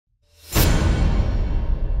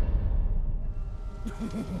Those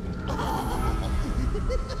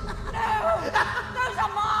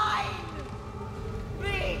are mine!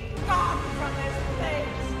 Be gone from this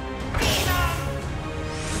place!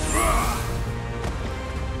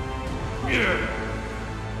 Demon!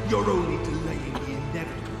 You're only delaying the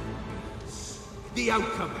inevitable. The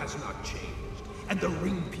outcome has not changed, and the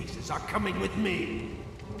ring pieces are coming with me.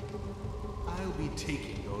 I'll be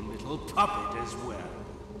taking your little puppet as well.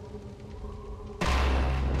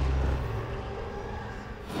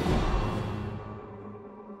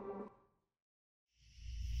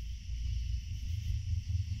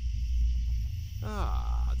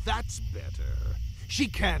 Ah, that's better. She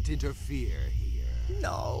can't interfere here.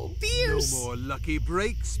 No, Beers! No more lucky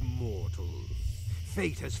breaks, mortal.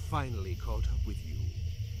 Fate has finally caught up with you.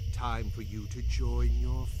 Time for you to join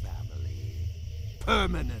your family.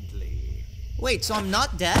 Permanently. Wait, so I'm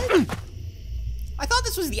not dead? I thought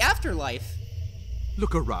this was the afterlife.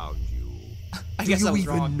 Look around you. I guess I was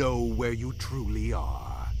wrong. Do you even know where you truly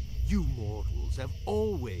are? You mortals have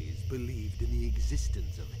always believed in the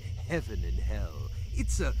existence of heaven and hell.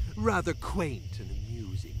 It's a rather quaint and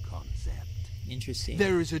amusing concept. Interesting.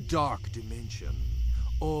 There is a dark dimension.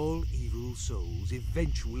 All evil souls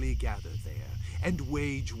eventually gather there and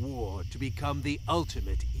wage war to become the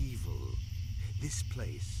ultimate evil. This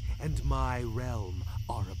place and my realm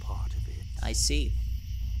are a part of it. I see.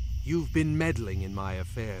 You've been meddling in my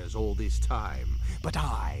affairs all this time, but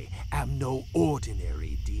I am no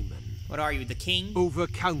ordinary demon. What are you, the king? Over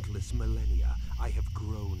countless millennia, I have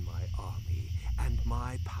grown my army and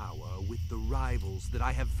my power with the rivals that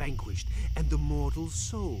I have vanquished and the mortal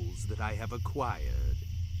souls that I have acquired.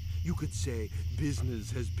 You could say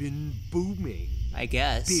business has been booming. I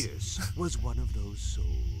guess. Fierce was one of those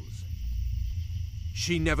souls.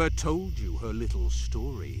 She never told you her little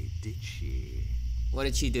story, did she? What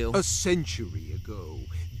did she do? A century ago,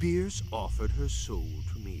 Bierce offered her soul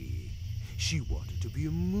to me. She wanted to be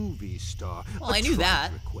a movie star. Well, I knew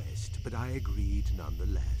that. Request, but I agreed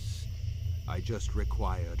nonetheless. I just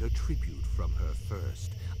required a tribute from her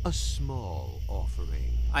first, a small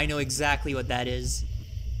offering. I know exactly what that is.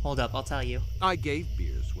 Hold up, I'll tell you. I gave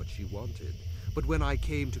Bierce what she wanted, but when I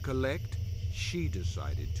came to collect, she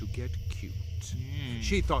decided to get cute.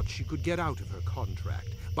 She thought she could get out of her contract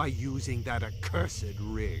by using that accursed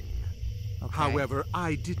ring. Okay. However,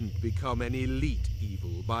 I didn't become an elite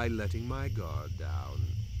evil by letting my guard down.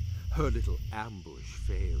 Her little ambush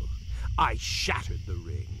failed. I shattered the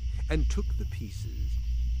ring and took the pieces,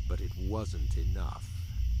 but it wasn't enough.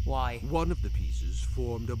 Why? One of the pieces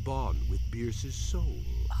formed a bond with Bierce's soul.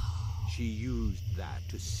 She used that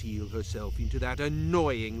to seal herself into that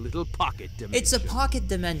annoying little pocket dimension. It's a pocket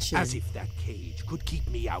dimension. As if that cage could keep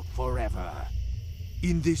me out forever.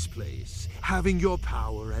 In this place, having your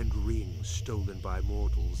power and rings stolen by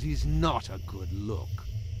mortals is not a good look.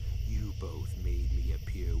 You both made me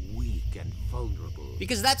appear weak and vulnerable.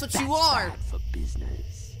 Because that's what you are. Bad for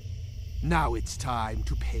business. Now it's time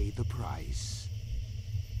to pay the price.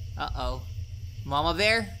 Uh-oh. Mama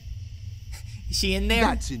Bear? Is she in there?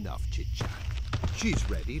 That's enough chit-chat. She's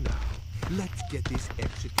ready now. Let's get this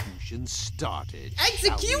execution started.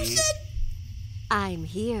 Execution? I'm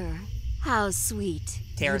here. How sweet.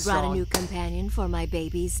 Tara's You brought strong. a new companion for my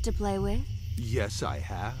babies to play with? Yes, I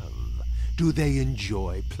have. Do they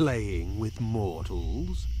enjoy playing with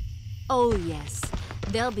mortals? Oh, yes.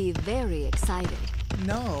 They'll be very excited.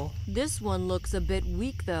 No. This one looks a bit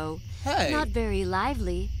weak, though. Hey. Not very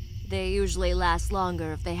lively. They usually last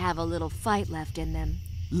longer if they have a little fight left in them.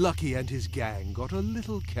 Lucky and his gang got a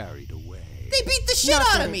little carried away. They beat the shit Not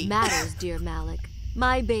out that of it me. matters, dear Malik.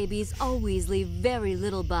 My babies always leave very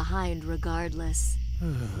little behind regardless.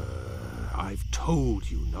 I've told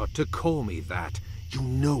you not to call me that. You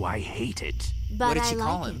know I hate it. But What did she I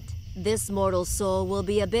call like him? it. This mortal soul will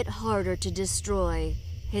be a bit harder to destroy.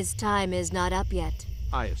 His time is not up yet.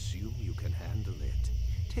 I assume you can handle it.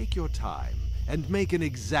 Take your time and make an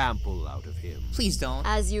example out of him. Please don't.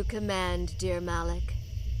 As you command, dear Malik.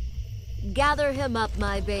 Gather him up,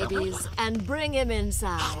 my babies, and bring him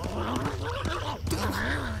inside.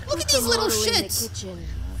 Look at these little Mortal in the shits. kitchen,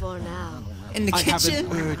 for now. In the I have kitchen?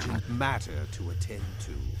 an urgent matter to attend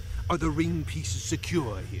to. Are the ring pieces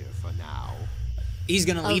secure here for now? He's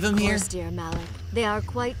gonna leave him Of here? course, dear Malik. They are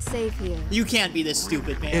quite safe here. You can't be this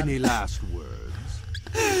stupid, man. Any last words?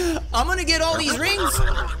 I'm gonna get all these rings.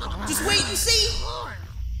 Just wait and see.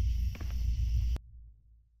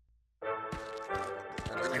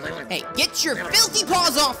 Hey, get your filthy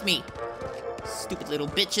paws off me! Stupid little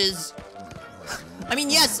bitches. I mean,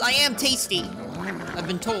 yes, I am tasty. I've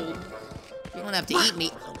been told. You don't have to eat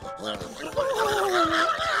me.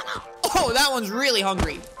 Oh, that one's really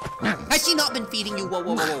hungry. Has she not been feeding you? Whoa,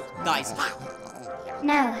 whoa, whoa, whoa. Guys.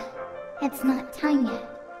 No, it's not time yet.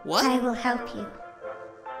 What? I will help you.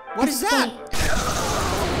 What is that?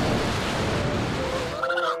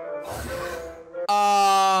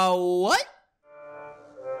 What?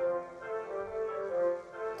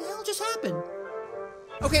 The hell just happened?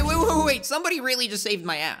 Okay, wait. Somebody really just saved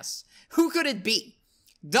my ass. Who could it be?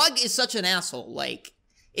 Doug is such an asshole. Like,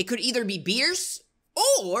 it could either be Beers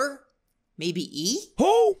or maybe E?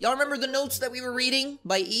 Who? Y'all remember the notes that we were reading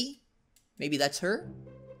by E? Maybe that's her?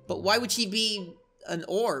 But why would she be an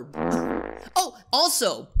orb? Oh,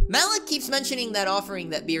 also, Malik keeps mentioning that offering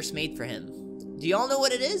that Beers made for him. Do y'all know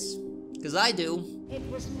what it is? Because I do. It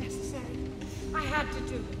was necessary. I had to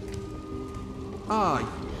do it. Ah,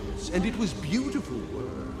 yes, and it was beautiful work.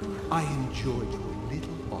 I enjoyed your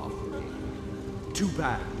little offering. Too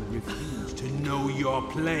bad you refused to know your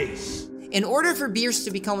place. In order for Beers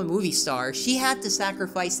to become a movie star, she had to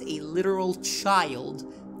sacrifice a literal child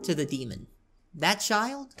to the demon. That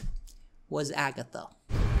child was Agatha.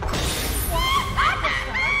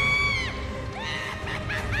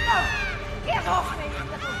 Get off me, you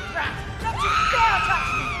little brat! Don't you dare touch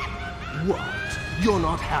me! What? You're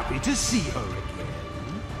not happy to see her again?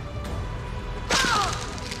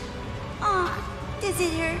 Aw, does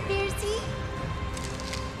it hurt, Fiercey?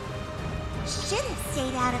 Should have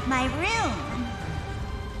stayed out of my room.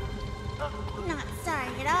 Not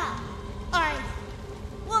sorry at all. Or,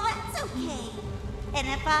 well, that's okay. An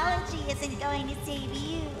apology isn't going to save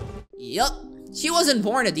you. Yup. She wasn't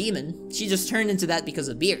born a demon. She just turned into that because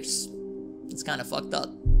of Beers. It's kind of fucked up.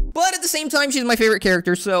 But at the same time, she's my favorite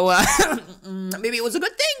character, so, maybe it was a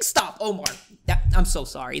good thing. Stop, Omar. I'm so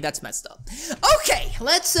sorry. That's messed up. Okay,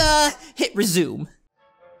 let's, hit resume.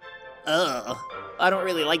 I don't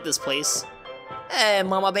really like this place. Hey,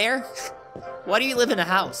 Mama Bear. Why do you live in a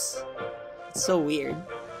house? It's so weird.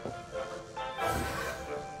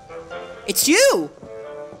 It's you!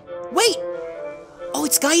 Wait! Oh,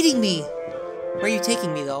 it's guiding me. Where are you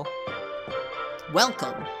taking me, though?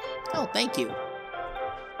 Welcome. Oh, thank you.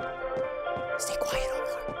 Stay quiet,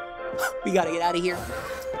 Omar. We gotta get out of here.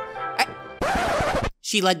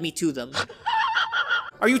 She led me to them.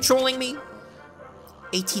 Are you trolling me?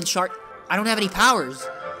 18 sharp. I don't have any powers.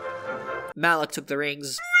 Malik took the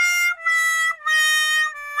rings.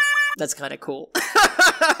 That's kind of cool.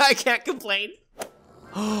 I can't complain.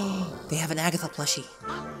 They have an Agatha plushie.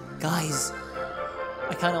 Guys,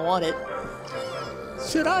 I kind of want it.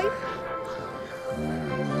 Should I?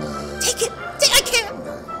 Take it! I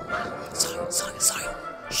can't! Sorry.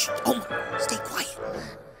 Shh, Omar, stay quiet.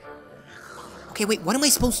 Okay, wait, what am I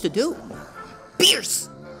supposed to do? Beers!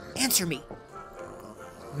 Answer me.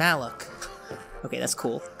 Malik. Okay, that's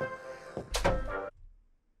cool.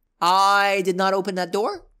 I did not open that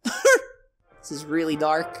door. This is really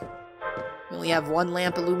dark. We only have one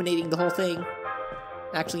lamp illuminating the whole thing.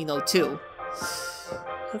 Actually, no, two.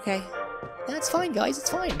 Okay. That's fine, guys. It's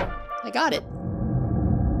fine. I got it.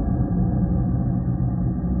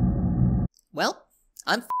 Well,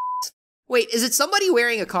 I'm f***ed. Wait, is it somebody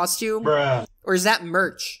wearing a costume? Bruh. Or is that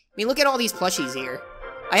merch? I mean, look at all these plushies here.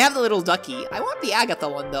 I have the little ducky. I want the Agatha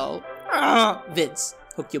one, though. Vince,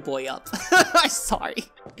 hook your boy up. I'm sorry.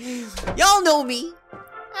 Y'all know me.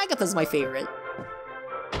 Agatha's my favorite.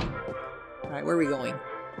 Alright, where are we going?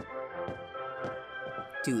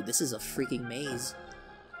 Dude, this is a freaking maze.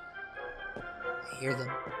 I hear them.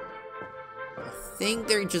 I think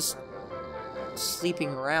they're just sleeping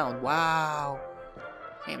around. Wow.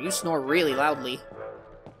 Damn, you snore really loudly.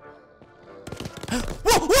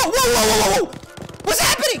 Whoa! What's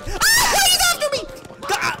happening? Ah, he's after me!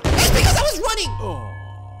 It's because I was running! Oh,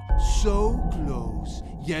 so close,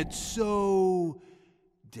 yet so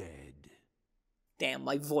dead. Damn,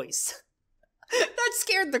 my voice. That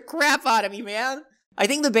scared the crap out of me, man. I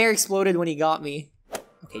think the bear exploded when he got me.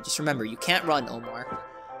 Okay, just remember, you can't run, Omar.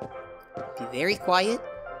 Be very quiet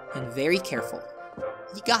and very careful.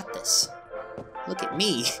 You got this. Look at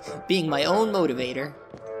me, being my own motivator.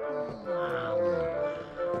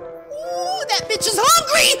 Ooh, that bitch is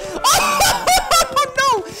hungry!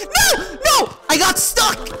 Oh, no! I got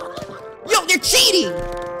stuck! Yo, they're cheating!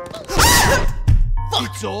 Ah!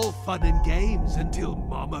 It's all fun and games until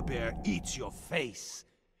Mama Bear eats your face.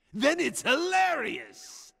 Then it's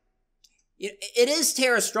hilarious! It is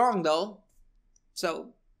Tara Strong, though.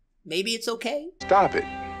 So, maybe it's okay? Stop it.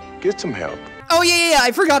 Get some help. Oh, yeah,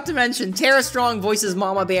 I forgot to mention, Tara Strong voices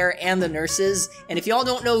Mama Bear and the nurses. And if y'all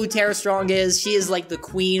don't know who Tara Strong is, she is like the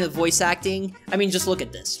queen of voice acting. I mean, just look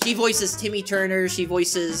at this. She voices Timmy Turner. She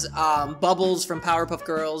voices Bubbles from Powerpuff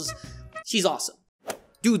Girls. She's awesome.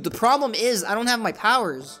 Dude, the problem is I don't have my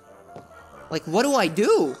powers. Like, what do I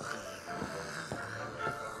do?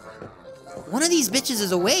 One of these bitches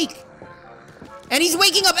is awake. And he's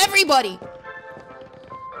waking up everybody!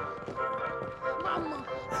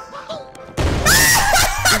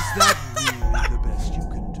 Is that really the best you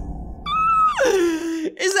can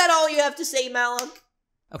do? Is that all you have to say, Malak?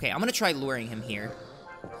 Okay, I'm gonna try luring him here.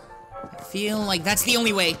 I feel like that's the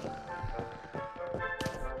only way.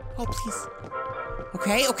 Oh, please.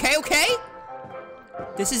 Okay, okay, okay.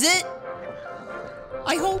 This is it.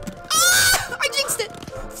 I hope. Ah! I jinxed it.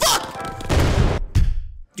 Fuck!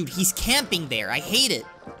 Dude, he's camping there. I hate it.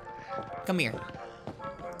 Come here.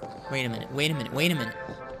 Wait a minute, wait a minute, wait a minute.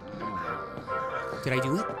 Did I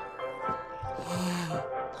do it?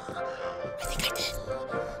 I think I did.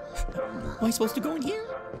 Am I supposed to go in here?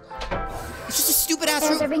 It's just a stupid ass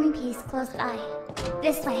There's a room. ring piece close by.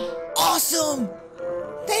 This way. Awesome!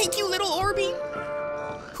 Thank you, little Orby.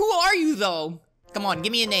 Who are you, though? Come on,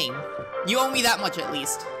 give me a name. You owe me that much at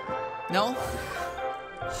least. No?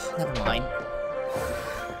 Never mind.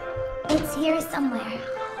 It's here somewhere.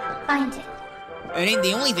 Find it. It ain't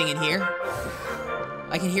the only thing in here.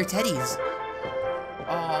 I can hear Teddy's.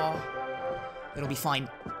 Oh, it'll be fine.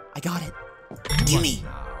 I got it. Gimme!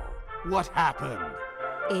 What happened?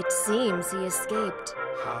 It seems he escaped.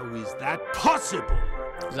 How is that possible?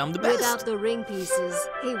 'Cause I'm the best. Without the ring pieces,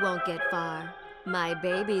 he won't get far. My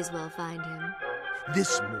babies will find him.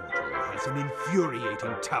 This mortal has an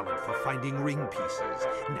infuriating talent for finding ring pieces.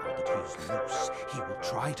 Now that he's loose, he will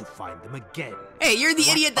try to find them again. Hey, you're the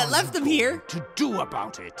What idiot that are left you them here. going to do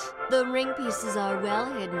about it? The ring pieces are well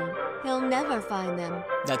hidden. He'll never find them.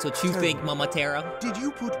 That's what you think, Mama Terra. Did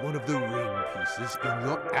you put one of the ring pieces in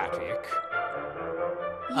your attic?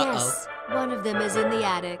 Yes, one of them is in the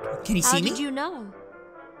attic. Can he How see me? did you know?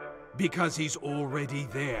 Because he's already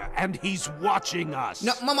there, and he's watching us.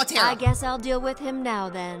 No, Mama Terra. I guess I'll deal with him now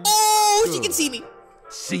then. Oh, she can see me.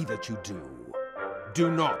 See that you do. Do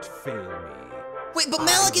not fail me. Wait, but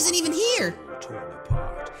Malak isn't even here. Torn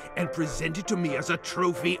apart and present it to me as a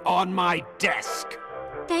trophy on my desk.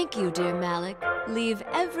 Thank you, dear Malik. Leave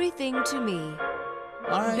everything to me.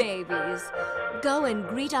 All right. Babies, go and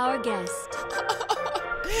greet our guest.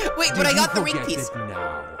 Wait, but I got the ring Forget piece. that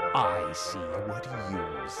now I see what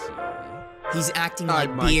you see. He's acting I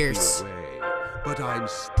like might be Pierce. away, but I'm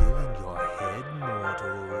still in your head,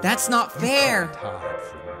 mortal. That's not fair. You can't hide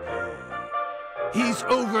from me. He's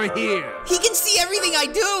over here. He can see everything I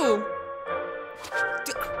do.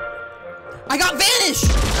 I got vanish.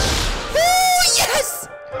 Oh, yes!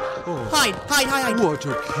 Oh, Hide, hide, hide, hide. what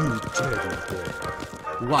a cute teddy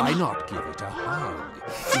bear. Why not give it a hug?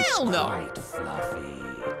 Hell it's no. quite fluffy.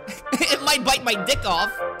 It might bite my dick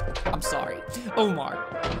off. I'm sorry. Omar.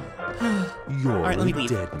 You're All right, let me a leave.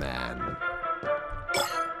 dead man.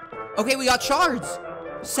 Okay, we got shards.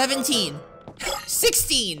 17.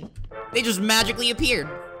 16. They just magically appeared.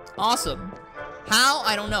 Awesome. How?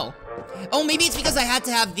 I don't know. Oh, maybe it's because I had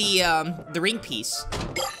to have the ring piece.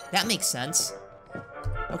 That makes sense.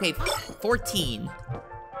 Okay, 14.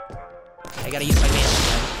 I gotta use my vanish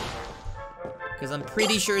again. Because I'm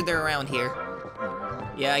pretty sure they're around here.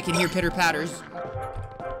 Yeah, I can hear pitter-patters.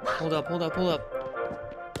 Hold up, hold up, hold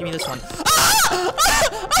up. Give me this one. Ah!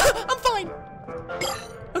 Ah! I'm fine.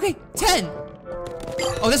 Okay, 10.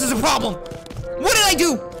 Oh, this is a problem. What did I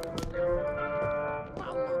do?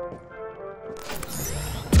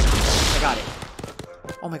 I got it.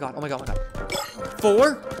 Oh my god, oh my god, oh my god.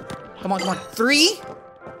 4. Come on, come on. 3.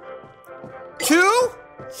 2.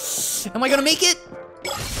 Am I gonna make it?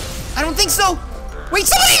 I don't think so. Wait,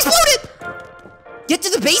 somebody exploded! Get to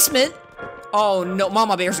the basement. Oh no,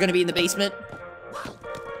 Mama Bear's gonna be in the basement.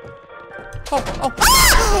 Oh, oh.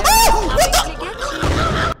 Ah! Oh! What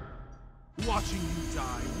the? Watching you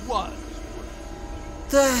die was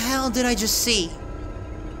The hell did I just see?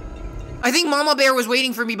 I think Mama Bear was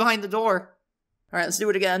waiting for me behind the door. Alright, let's do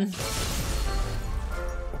it again.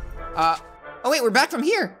 Oh wait, we're back from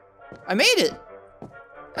here. I made it.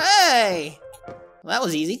 Hey! Well, that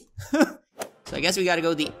was easy. So I guess we gotta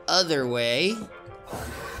go the other way.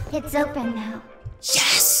 It's open now.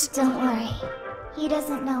 Yes! Don't worry. He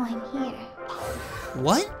doesn't know I'm here.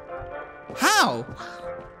 What? How?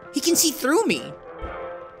 He can see through me.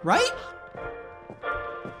 Right?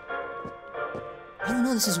 I don't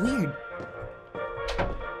know, this is weird.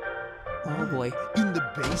 Oh boy. in the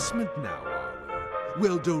basement now, are we?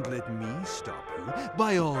 Well, don't let me stop you.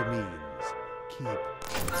 By all means, keep.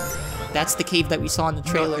 That's the cave that we saw in the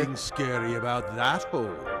trailer. Nothing scary about that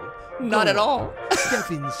hole. Not at all. Step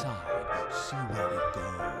inside, see where it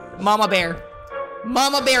goes. Mama Bear.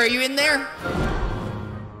 Mama Bear, are you in there?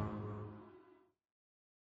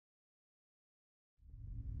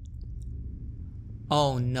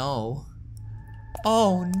 Oh no.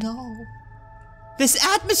 Oh no. This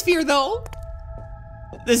atmosphere though!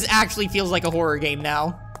 This actually feels like a horror game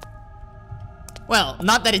now. Well,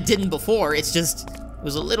 not that it didn't before, it's just, it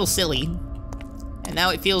was a little silly. And now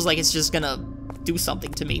it feels like it's just gonna do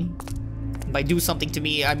something to me. And by do something to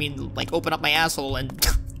me, I mean like open up my asshole and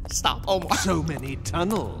stop. Oh my. So many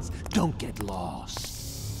tunnels. Don't get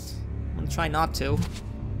lost. I'm gonna try not to.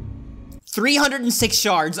 306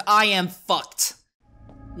 shards, I am fucked.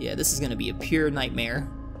 Yeah, this is gonna be a pure nightmare.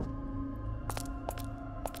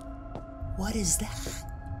 What is that?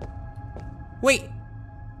 Wait,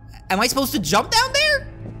 am I supposed to jump down there?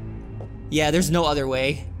 Yeah, there's no other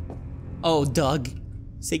way. Oh, Doug,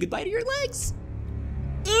 say goodbye to your legs.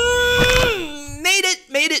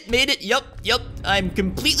 Made it, yup. I'm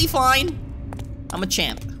completely fine. I'm a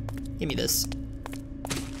champ. Give me this.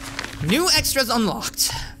 New extras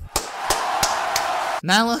unlocked.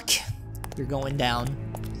 Malik, you're going down.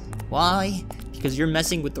 Why? Because you're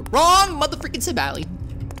messing with the wrong motherfucking Sebali.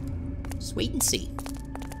 Just wait and see.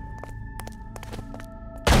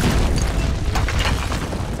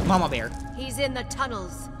 Mama Bear. He's in the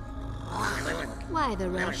tunnels. Why the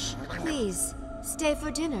rush? Please, stay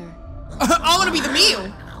for dinner. I want to be the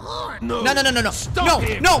meal. No. No. Stop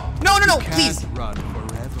him. No, You please. can't run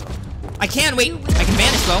forever. I can, wait. I can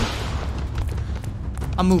vanish though.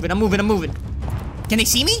 I'm moving. Can they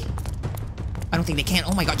see me? I don't think they can.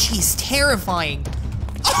 Oh my god, she's terrifying.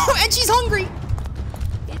 Oh, and she's hungry.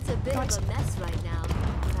 It's a bit of a mess right now,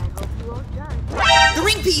 but I hope you won't judge. The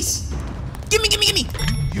ring piece. Gimme.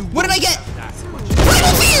 You What did I get? that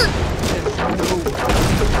Primal fear! much.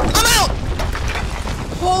 I'm out!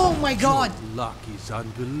 Oh my god. Your luck is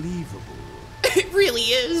unbelievable. It really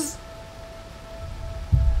is.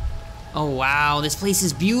 Oh wow, this place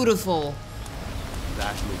is beautiful.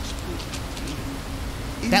 That looks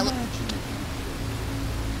good. That lo- Imagine if you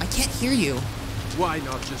I can't hear you. could. Why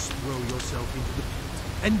not just throw yourself into the pit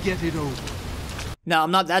and get it over? No,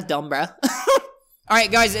 I'm not that dumb, bruh.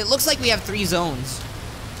 Alright guys, it looks like we have 3 zones.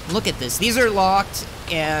 Look at this. These are locked,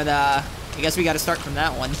 and I guess we gotta start from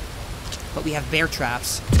that one. But we have bear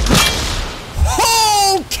traps.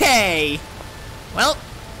 Okay! Well,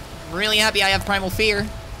 I'm really happy I have Primal Fear.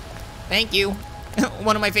 Thank you.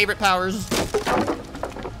 One of my favorite powers.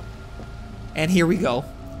 And here we go.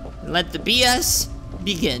 Let the BS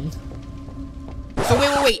begin. So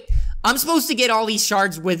wait. I'm supposed to get all these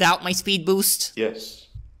shards without my speed boost? Yes.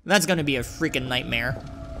 That's gonna be a freaking nightmare.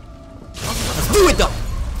 Let's do it though!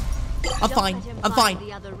 I'm Don't fine. let him I'm find fine.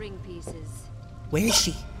 The other ring pieces. Where is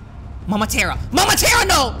she? Mama Terra! Mama Terra,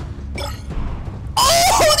 no!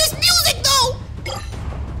 Oh, this music though!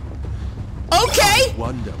 Okay!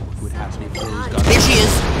 Wonder what would happen if those got There she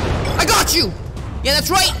is. I got you! Yeah, that's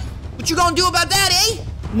right. What you gonna do about that, eh?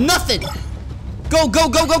 Nothing. Go.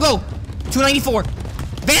 294.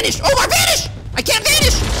 Vanish! Omar, vanish! I can't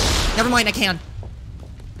vanish! Never mind, I can.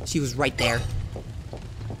 She was right there.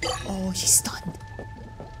 Oh, she's stunned.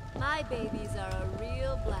 My babies are a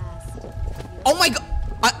real blast. Oh my god.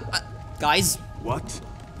 Guys, What?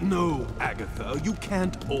 No, Agatha, you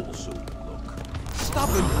can't also look. Stop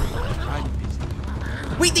and I'm busy.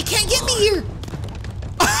 wait, they can't get me here!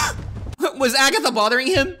 Was Agatha bothering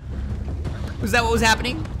him? Was that what was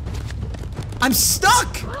happening? I'm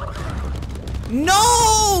stuck!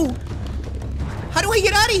 No! How do I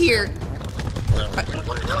get out of here?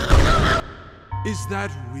 Is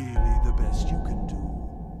that really the best you can do?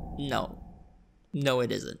 No. No,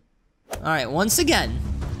 it isn't. Alright, once again,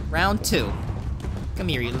 round 2. Come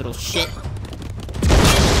here, you little shit.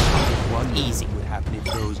 Wonder Easy. what would happen if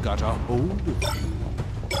those got a hold of you.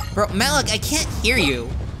 Bro, Malik, I can't hear you.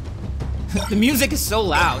 The music is so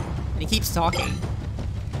loud, and he keeps talking.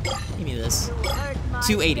 Give me this. You hurt my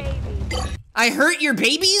 280. baby. I hurt your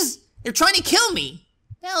babies? They're trying to kill me.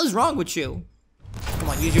 What the hell is wrong with you? Come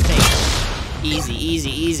on, use your thing.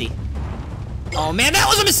 Easy. Oh man, that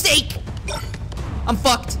was a mistake! I'm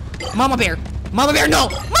fucked. Mama Bear, no! Mama Terra!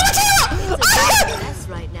 It's a bit of a mess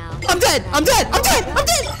right now. I'm dead! Come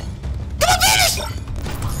on, vanish!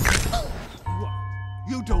 What?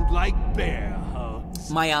 You don't like bear hugs?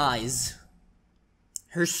 My eyes.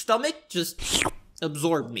 Her stomach just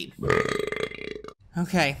absorbed me.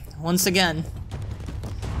 Okay, once again.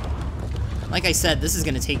 Like I said, this is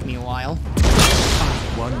gonna take me a while.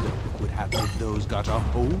 Wonder what would happen if those got a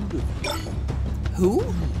hold of you. Who?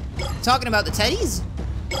 Talking about the teddies?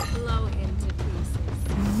 Blow him to pieces.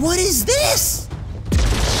 What is this?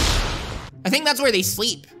 I think that's where they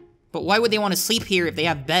sleep. But why would they want to sleep here if they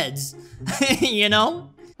have beds? You know?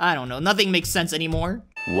 I don't know. Nothing makes sense anymore.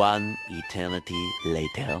 One eternity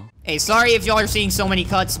later. Hey, sorry if y'all are seeing so many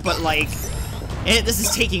cuts, but like, This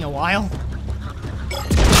is taking a while.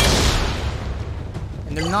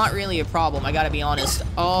 And they're not really a problem, I gotta be honest.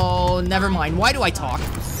 Oh, never mind. Why do I talk?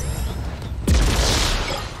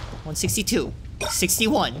 162.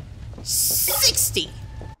 61. 60!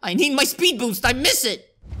 I need my speed boost, I miss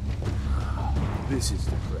it! This is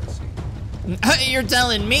depressing. You're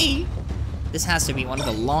telling me? This has to be one of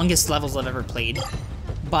the longest levels I've ever played.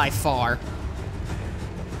 By far.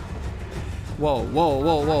 Whoa, whoa,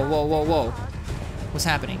 whoa, whoa, whoa, whoa, whoa. What's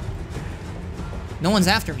happening? No one's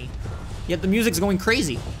after me. Yet the music's going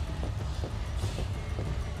crazy.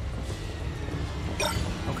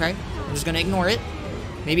 Okay, I'm just gonna ignore it.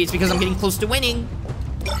 Maybe it's because I'm getting close to winning.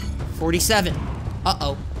 47.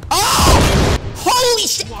 Uh-oh. Oh! Holy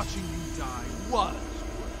shit! Watching you die was.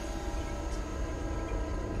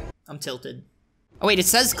 I'm tilted. Oh wait, it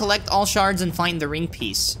says collect all shards and find the ring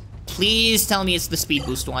piece. Please tell me it's the speed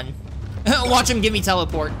boost one. Watch him give me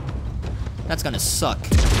teleport. That's gonna suck.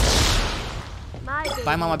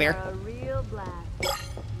 Bye, Mama Bear.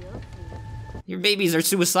 Your babies are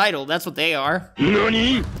suicidal, that's what they are.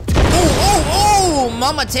 NANI? Oh!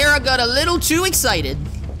 Mama Terra got a little too excited.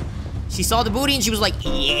 She saw the booty and she was like,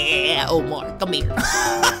 yeah, Omar, come here.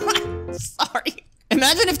 Sorry.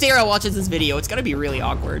 Imagine if Terra watches this video, it's gonna be really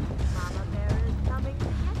awkward.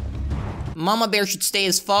 Mama Bear should stay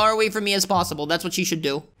as far away from me as possible, that's what she should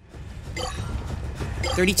do.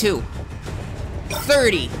 32.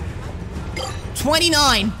 30.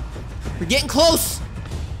 29. We're getting close.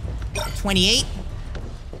 28.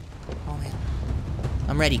 Oh man.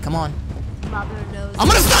 I'm ready, come on. I'm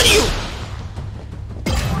gonna stun you!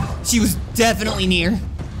 She was definitely near.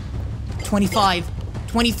 25.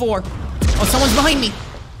 24. Oh, someone's behind me.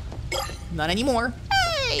 Not anymore.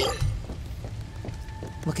 Hey!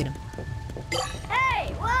 Look at him.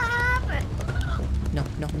 Hey, what happened? No.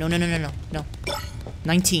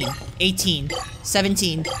 19, 18,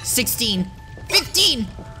 17, 16, 15!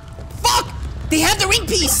 Fuck! They had the ring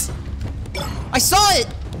piece! I saw it!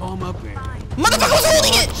 Mama Bear. Motherfucker was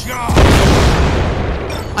holding it!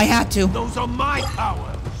 I had to. Those are my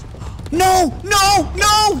powers. No!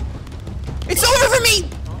 It's over for me!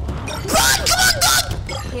 Run! Come on, Doug!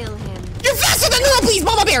 Kill him. You're faster than no, please,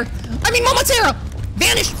 Mama Bear! I mean, Mama Terra!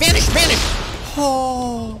 Vanish!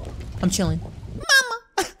 Oh, I'm chilling.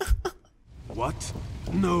 Mama! What?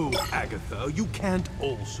 No, Agatha, you can't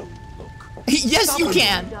also look. Yes, you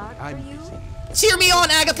can! I'm busy. Cheer me on,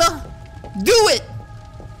 Agatha! Do it!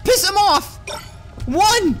 Piss him off!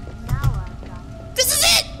 1! This is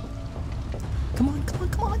it! Come on.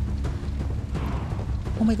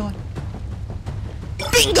 Oh my god.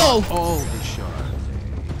 Bingo! All the shards,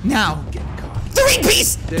 eh? Now, Get caught. the ring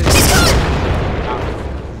piece! She's gone!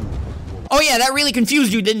 Oh yeah, that really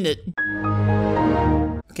confused you, didn't it?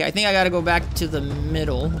 Okay, I think I gotta go back to the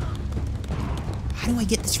middle. How do I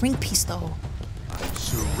get this ring piece, though? I'm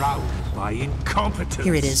surrounded by incompetence.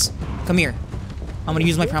 Here it is. Come here. I'm gonna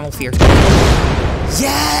use my primal fear.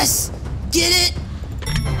 Yes! Get it!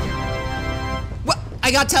 What?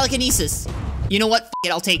 I got telekinesis. You know what? F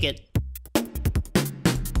it, I'll take it.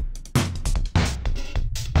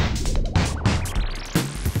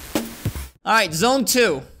 Alright, zone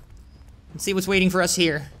 2. Let's see what's waiting for us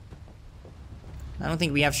here. I don't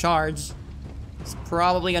think we have shards. It's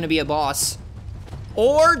probably gonna be a boss.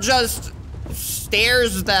 Or just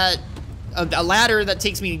stairs that... a ladder that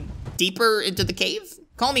takes me deeper into the cave?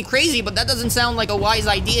 Call me crazy, but that doesn't sound like a wise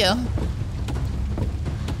idea.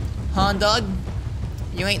 Huh, Doug?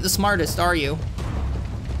 You ain't the smartest, are you?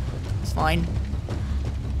 It's fine.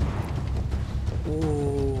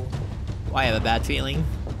 Ooh. I have a bad feeling.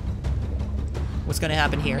 What's gonna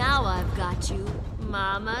happen here? Now I've got you.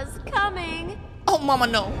 Mama's coming. Oh, Mama,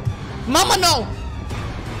 no. Mama, no!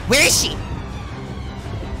 Where is she?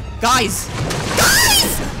 Guys!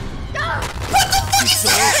 What the fuck is It's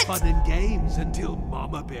all that? fun and games until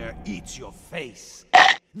Mama Bear eats your face.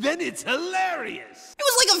 Then it's hilarious. It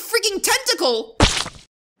was like a freaking tentacle!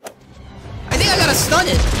 I think I gotta stun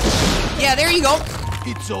it. Yeah, there you go.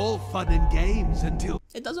 It's all fun and games until...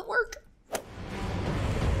 It doesn't work.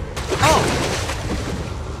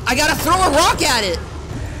 Oh! I gotta throw a rock at it!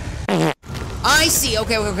 I see,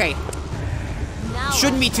 okay. Now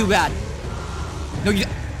Shouldn't be too bad. No, you...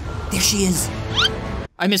 There she is.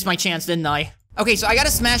 I missed my chance, didn't I? Okay, so I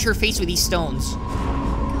gotta smash her face with these stones.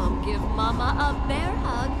 come give Mama a bear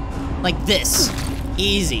hug. Like this.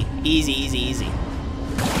 Easy.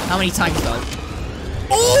 How many times, though?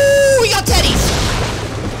 Oh, we got teddies!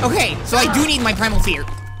 Okay, so I do need my primal fear.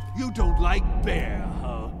 You don't like bear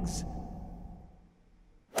hugs.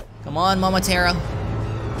 Come on, Mama Terra.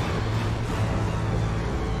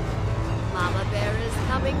 Mama Bear is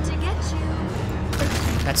coming to get you.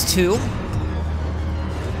 That's 2.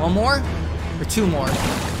 1 more? Or 2 more?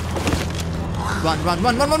 Run, run,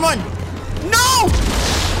 run, run, run, run! No!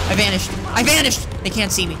 I vanished. I vanished! They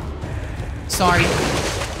can't see me. Sorry.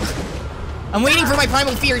 I'm waiting for my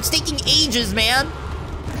primal fear. It's taking ages, man.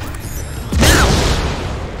 Now!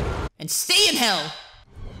 And stay in hell!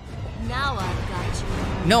 Now I've got you.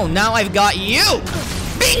 No, now I've got you!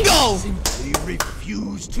 Bingo! Simply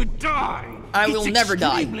refuse to die. I will never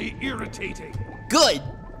die. Extremely irritating. Good!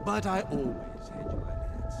 But I always hedge my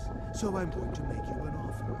bets, so I'm going to make you an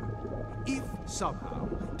offer. If somehow,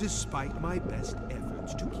 despite my best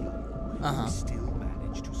efforts to kill you, you still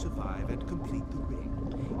manage to survive and complete the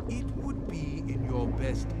ring, it would be in your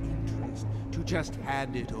best interest to just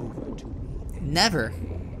hand it over to me. Never.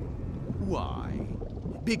 Why?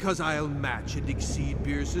 Because I'll match and exceed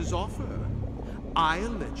Bierce's offer.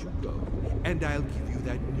 I'll let you go, and I'll give you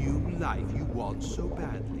that new life you want so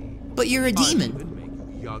badly. But you're a demon. I'll even make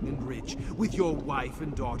you young and rich, with your wife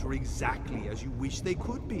and daughter exactly as you wish they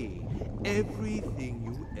could be. Everything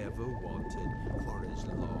you ever wanted for as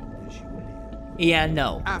long as you live. Yeah,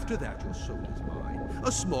 no. After that, your soul is mine.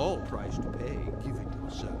 A small price to pay, given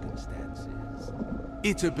your circumstances.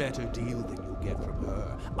 It's a better deal than you'll get from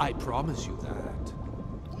her. I promise you that.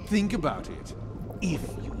 Think about it. If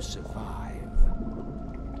you survive.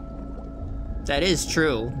 That is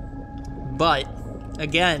true. But,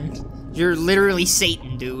 again, you're literally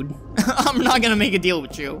Satan, dude. I'm not gonna make a deal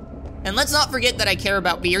with you. And let's not forget that I care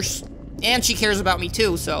about Bierce. And she cares about me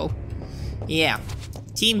too, so... yeah.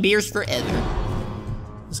 Team Bierce forever.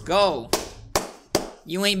 Let's go.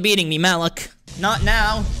 You ain't beating me, Malik. Not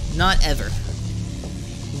now, not ever.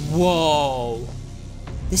 Whoa.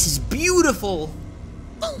 This is beautiful.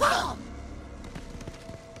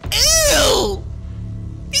 Ew!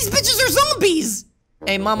 These bitches are zombies!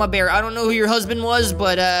 Hey, Mama Bear, I don't know who your husband was,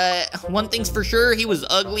 but, one thing's for sure, he was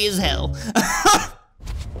ugly as hell.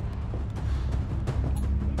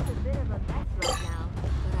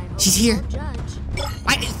 She's here.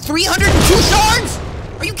 302 shards?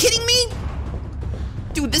 Are you kidding me?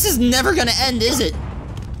 Dude, this is never gonna end, is it?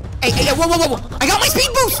 Hey, hey, whoa, whoa, whoa, whoa. I got my speed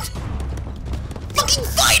boost! Fucking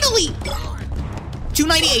finally!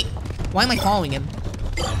 298. Why am I following him?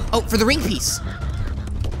 Oh, for the ring piece.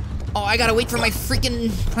 Oh, I gotta wait for my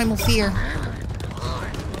freaking primal fear.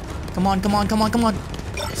 Come on, come on, come on, come on.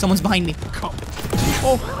 Someone's behind me. Oh,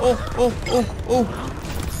 oh, oh, oh, oh.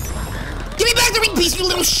 Give me back the ring piece, you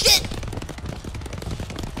little shit!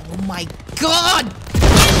 Oh my god!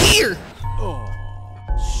 Here! Oh,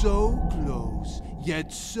 so close,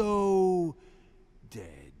 yet so...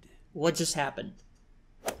 dead. What just happened?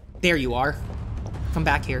 There you are. Come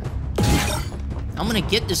back here. I'm gonna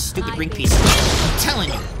get this stupid ring piece. I'm telling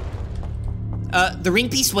you. The ring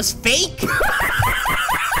piece was fake?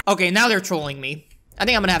 Okay, now they're trolling me. I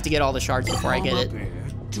think I'm gonna have to get all the shards before I get it.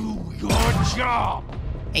 Do your job!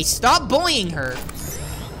 Hey, stop bullying her!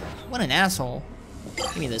 What an asshole.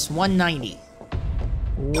 Give me this, 190.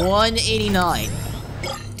 189.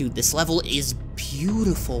 Dude, this level is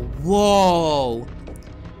beautiful. Whoa!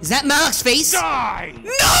 Is that Malik's face? Die!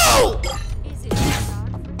 No! Easy,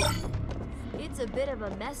 sweetheart. It's a bit of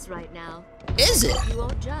a mess right now. Is it? You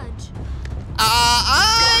won't judge.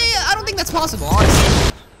 I don't think that's possible,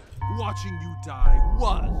 honestly. Watching you die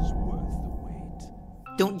was worth the wait.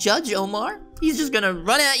 Don't judge, Omar. He's just gonna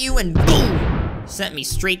run at you and boom! Sent me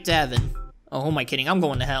straight to heaven. Oh, who am I kidding? I'm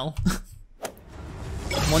going to hell.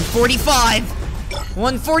 145!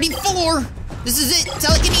 144! This is it!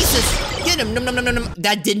 Telekinesis! Get him! Num, num, num, num, num.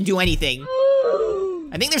 That didn't do anything.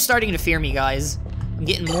 I think they're starting to fear me, guys. I'm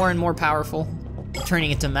getting more and more powerful. I'm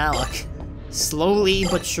turning into Malik. Slowly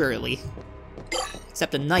but surely.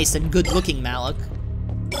 Except a nice and good-looking Malik.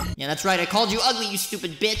 Yeah, that's right. I called you ugly, you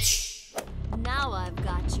stupid bitch. Now I've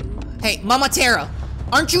got you. Hey, Mama Terra,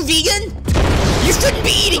 aren't you vegan? You shouldn't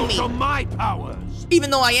be eating me! Those are my powers! Even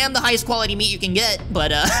though I am the highest quality meat you can get,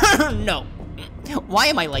 but, no. Why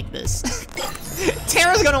am I like this?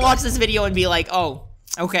 Terra's gonna watch this video and be like, oh,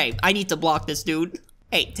 okay, I need to block this dude.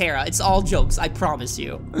 Hey, Terra, it's all jokes, I promise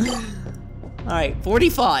you. Alright,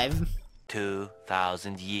 45.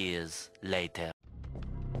 2,000 years later.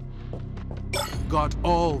 Got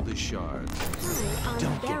all the shards.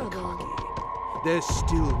 Don't get cocky. There's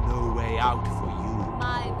still no way out for you.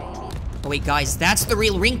 My baby. Oh wait, guys, that's the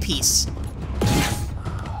real ring piece.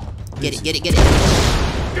 Get it, get it, get it.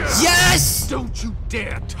 Yes! Don't you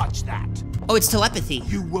dare touch that. Oh, it's telepathy.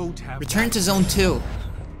 You won't have Return to zone 2.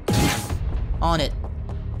 On it.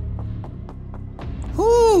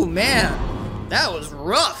 Whoo, man. That was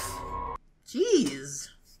rough. Jeez.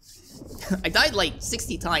 I died like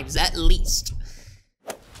 60 times at least.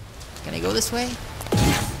 Can I go this way?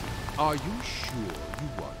 Are you sure you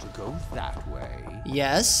want to go that way?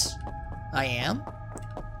 Yes, I am.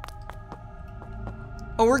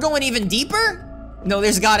 Oh, we're going even deeper? No,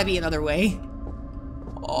 there's gotta be another way.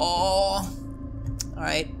 Oh.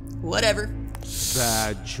 Alright, whatever.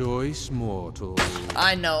 Bad choice, mortal.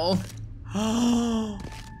 I know.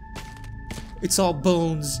 It's all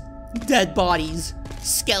bones, dead bodies,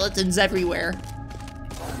 skeletons everywhere.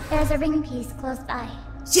 There's a ring piece close by.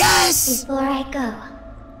 Yes! Before I go,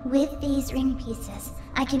 with these ring pieces,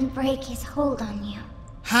 I can break his hold on you.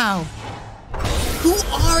 How? Who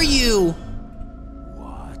are you?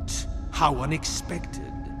 What? How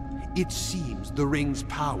unexpected. It seems the ring's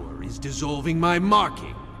power is dissolving my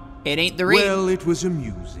marking. It ain't the ring. Well, it was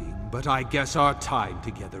amusing, but I guess our time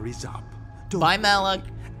together is up. Bye, Malak.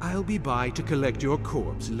 I'll be by to collect your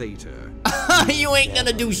corpse later. You ain't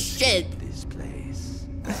gonna do shit. This place.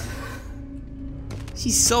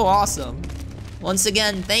 She's so awesome. Once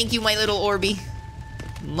again, thank you, my little Orby.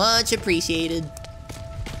 Much appreciated.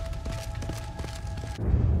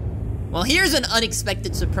 Well, here's an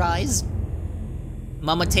unexpected surprise.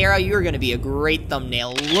 Mama Terra, you're gonna be a great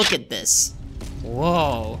thumbnail. Look at this.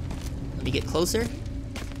 Whoa. Let me get closer.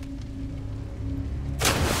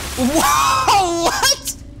 Whoa,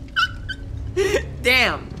 what?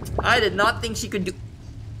 Damn, I did not think she could do...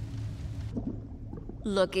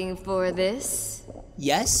 Looking for this?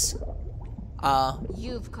 Yes?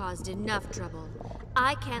 You've caused enough trouble.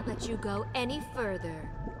 I can't let you go any further.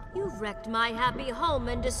 You've wrecked my happy home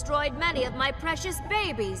and destroyed many of my precious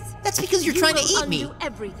babies. That's because you're trying to eat me. You will undo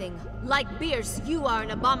everything. Like Bierce, you are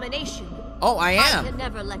an abomination. Oh, I am. I can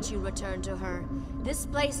never let you return to her. This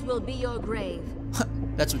place will be your grave.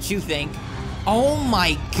 That's what you think. Oh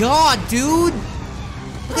my god, dude!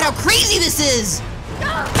 Look at how crazy this is!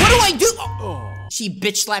 What do I do? Oh. She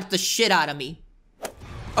bitch slapped the shit out of me.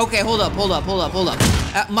 Okay, hold up.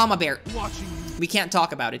 Mama Bear, we can't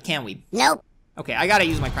talk about it, can we? Nope. Okay, I gotta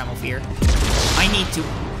use my primal fear. I need to.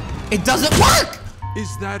 It doesn't work!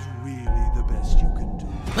 Is that really the best you can do?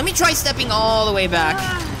 Let me try stepping all the way back.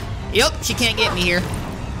 Yep, she can't get me here.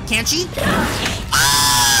 Can't she?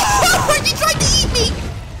 Oh! She tried to eat me!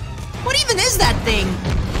 What even is that thing?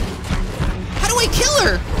 How do I kill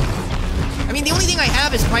her? I mean, the only thing I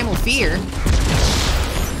have is primal fear.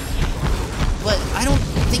 But I don't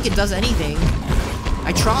think it does anything.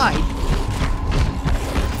 I tried.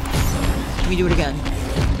 Let me do it again.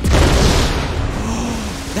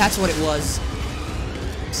 That's what it was.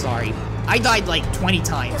 Sorry. I died like 20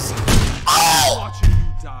 times. Oh! Watching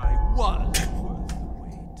you die was worth the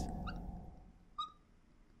wait.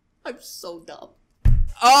 I'm so dumb.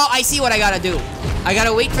 Oh, I see what I gotta do. I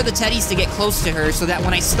gotta wait for the teddies to get close to her so that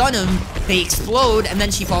when I stun them, they explode and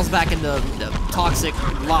then she falls back into the toxic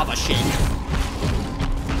lava shit.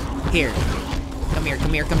 Here. Come here.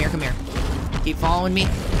 Keep following me.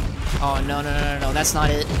 Oh, no, that's not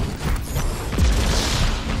it.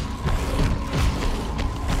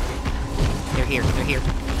 They're here.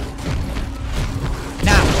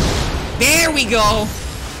 Now, there we go.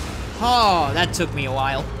 Oh, that took me a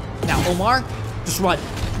while. Now, Omar, just run.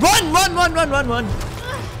 Run.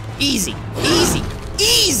 Easy.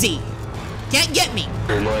 Can't get me.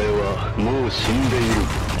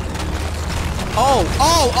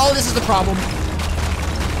 Oh, this is the problem.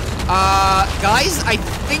 Guys, I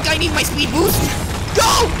think I need my speed boost.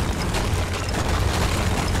 Go!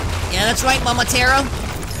 Yeah, that's right, Mama Terra.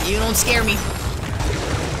 You don't scare me.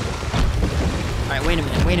 Alright, wait a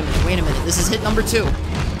minute. This is hit number 2.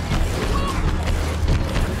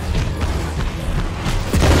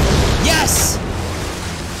 Yes!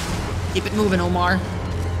 Keep it moving, Omar.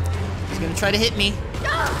 He's gonna try to hit me.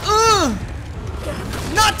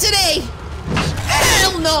 Not today!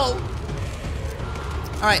 Hell no!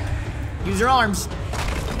 Alright, use your arms.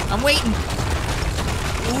 I'm waiting.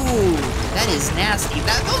 Ooh, that is nasty.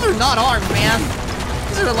 Those are not arms, man.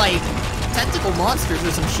 These are like tentacle monsters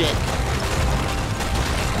or some shit.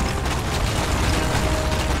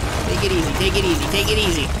 Take it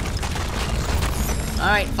easy.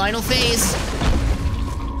 Alright, final phase.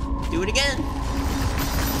 Do it again.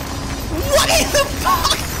 What in the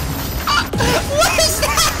fuck? What is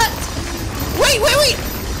that? Wait.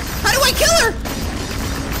 How do I kill her?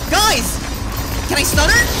 Guys, can I stun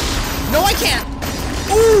her? No, I can't.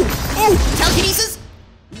 Ooh, telekinesis?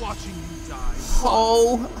 Watching you die.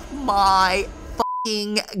 Oh my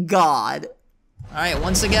fucking god. Alright,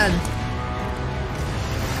 once again.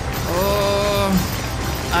 Oh,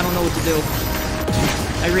 I don't know what to do.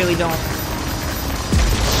 I really don't.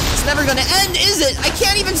 It's never gonna end, is it? I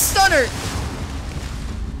can't even stun her.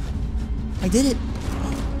 I did it.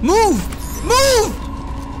 Move!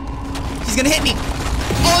 She's gonna hit me.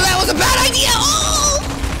 Oh, that was a idea! Oh!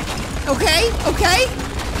 Okay, okay.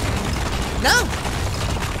 No.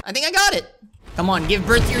 I think I got it. Come on, give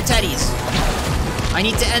birth to your teddies. I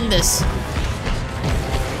need to end this.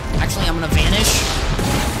 Actually, I'm gonna vanish.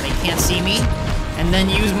 They can't see me. And then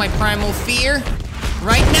use my primal fear.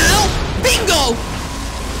 Right now. Bingo!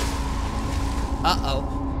 Uh-oh.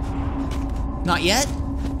 Not yet?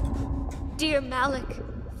 Dear Malik,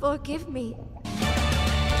 forgive me.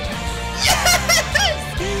 Yes!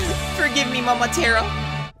 Forgive me, Mama Terra.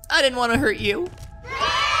 I didn't want to hurt you.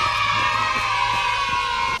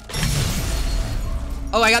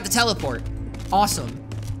 Oh, I got the teleport. Awesome.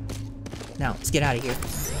 Now, let's get out of here.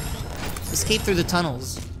 Escape through the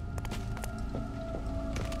tunnels.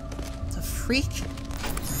 The freak?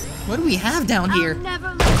 What do we have down here? I'll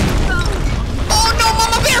never let you go. Oh no,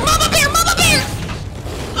 Mama Bear! Mama Bear! Mama Bear!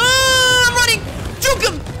 I'm running! Juke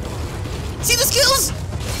him! See the skills?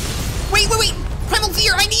 Wait, wait, wait! Primal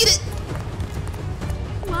fear, I need it!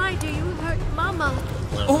 Why do you hurt Mama?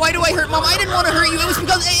 Oh, why do I hurt Mama? I didn't want to hurt you.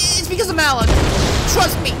 It's because of Malik.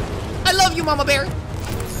 Trust me. I love you, Mama Bear.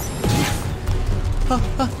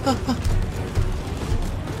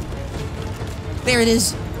 There it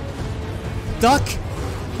is. Duck.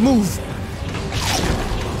 Move.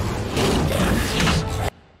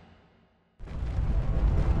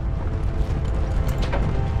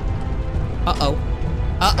 Uh-oh.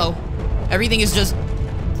 Uh-oh. Everything is just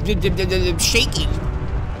shaking.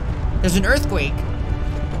 There's an earthquake.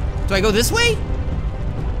 Do I go this way?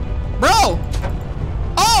 Bro!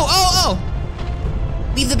 Oh!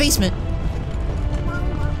 Leave the basement.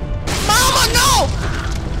 Mama, no!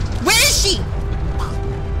 Where is she?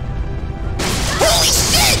 Holy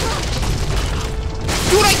shit!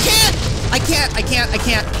 Dude, I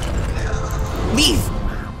can't. Leave.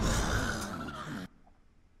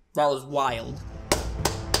 That was wild.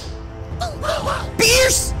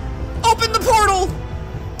 Beers! Open the portal!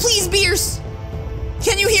 Please, Beers!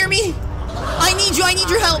 Can you hear me? I need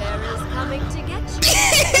your help! Bear is coming to get you.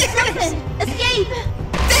 Escape!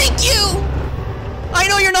 Thank you! I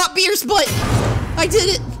know you're not Beers, but I did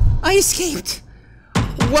it! I escaped!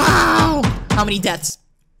 Wow! How many deaths?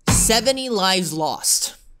 70 lives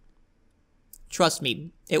lost. Trust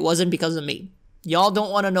me, it wasn't because of me. Y'all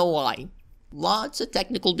don't want to know why. Lots of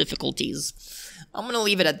technical difficulties. I'm gonna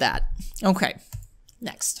leave it at that. Okay,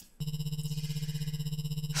 next.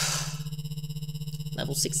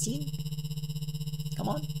 Level 16? Come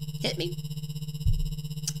on, hit me.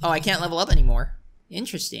 Oh, I can't level up anymore.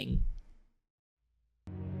 Interesting.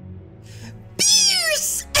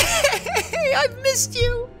 Beers! I've missed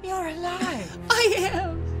you. You're alive. I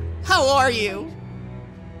am. How are you?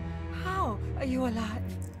 How are you alive?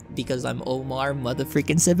 Because I'm Omar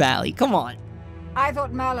motherfreaking Sebali. Come on. I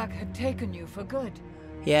thought Malik had taken you for good.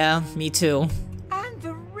 Yeah, me too. And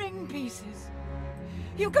the ring pieces.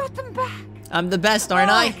 You got them back. I'm the best,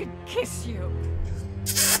 aren't Oh, I? I could kiss you.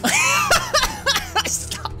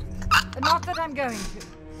 Stop. Not that I'm going to.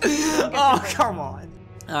 Oh, come on.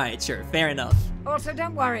 Alright, sure. Fair enough. Also,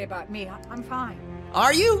 don't worry about me. I'm fine.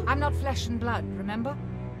 Are you? I'm not flesh and blood, remember?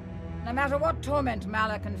 No matter what torment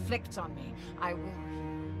Malik inflicts on me, I will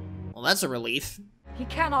heal. Well, that's a relief. He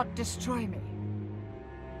cannot destroy me.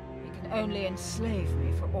 He can only enslave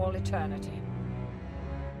me for all eternity.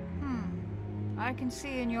 I can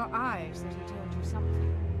see in your eyes that he told you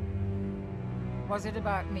something. Was it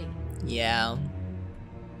about me? Yeah.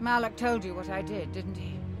 Malik told you what I did, didn't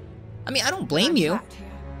he? I mean, I don't blame I'm you. trapped here.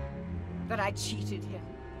 That I cheated him.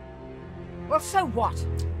 Well, so what?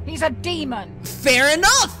 He's a demon! Fair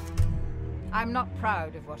enough! I'm not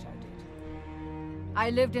proud of what I did. I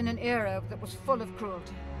lived in an era that was full of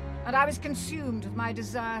cruelty, and I was consumed with my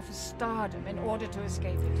desire for stardom in order to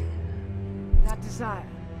escape it. That desire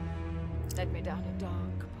led me down a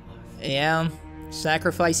dark path. Yeah,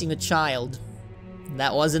 sacrificing a child.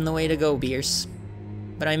 That wasn't the way to go, Beers.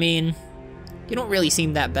 But I mean, you don't really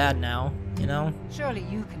seem that bad now, you know? Surely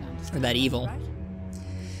you can understand. Or that evil.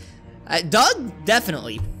 Right? Doug,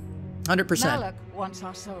 definitely. 100%. Malik wants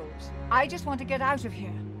our souls. I just want to get out of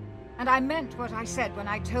here. And I meant what I said when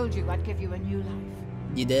I told you I'd give you a new life.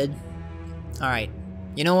 You did? Alright.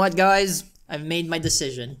 You know what, guys? I've made my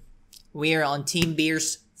decision. We are on Team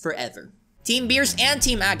Beers forever. Team Beers and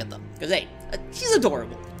Team Agatha. Because, hey, she's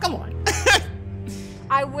adorable. Come on.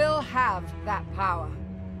 I will have that power.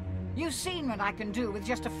 You've seen what I can do with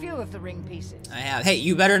just a few of the ring pieces. I have. Hey,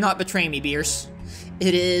 you better not betray me, Beers.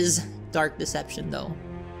 It is dark deception, though.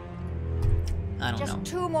 I don't know. Just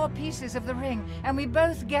 2 more pieces of the ring, and we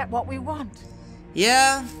both get what we want.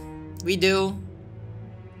 Yeah, we do.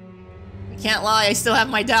 I can't lie, I still have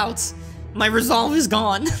my doubts. My resolve is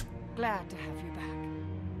gone. Glad to have you back.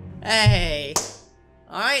 Hey.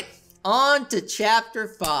 Alright, on to chapter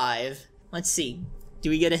 5. Let's see.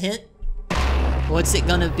 Do we get a hint? What's it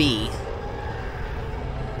gonna be?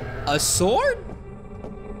 A sword?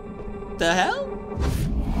 The hell?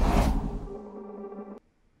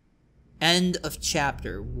 End of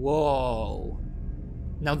chapter. Whoa.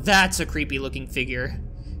 Now that's a creepy looking figure.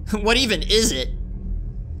 What even is it?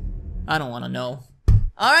 I don't want to know.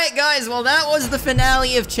 Alright guys, well that was the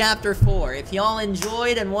finale of chapter 4. If y'all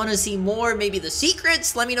enjoyed and want to see more, maybe the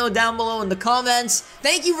secrets, let me know down below in the comments.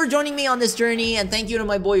 Thank you for joining me on this journey, and thank you to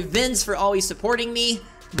my boy Vince for always supporting me.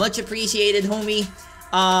 Much appreciated, homie.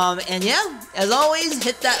 And yeah, as always,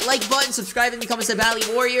 hit that like button, subscribe, and become a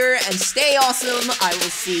Sebali warrior, and stay awesome. I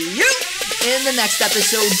will see you in the next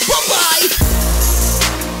episode. Bye-bye!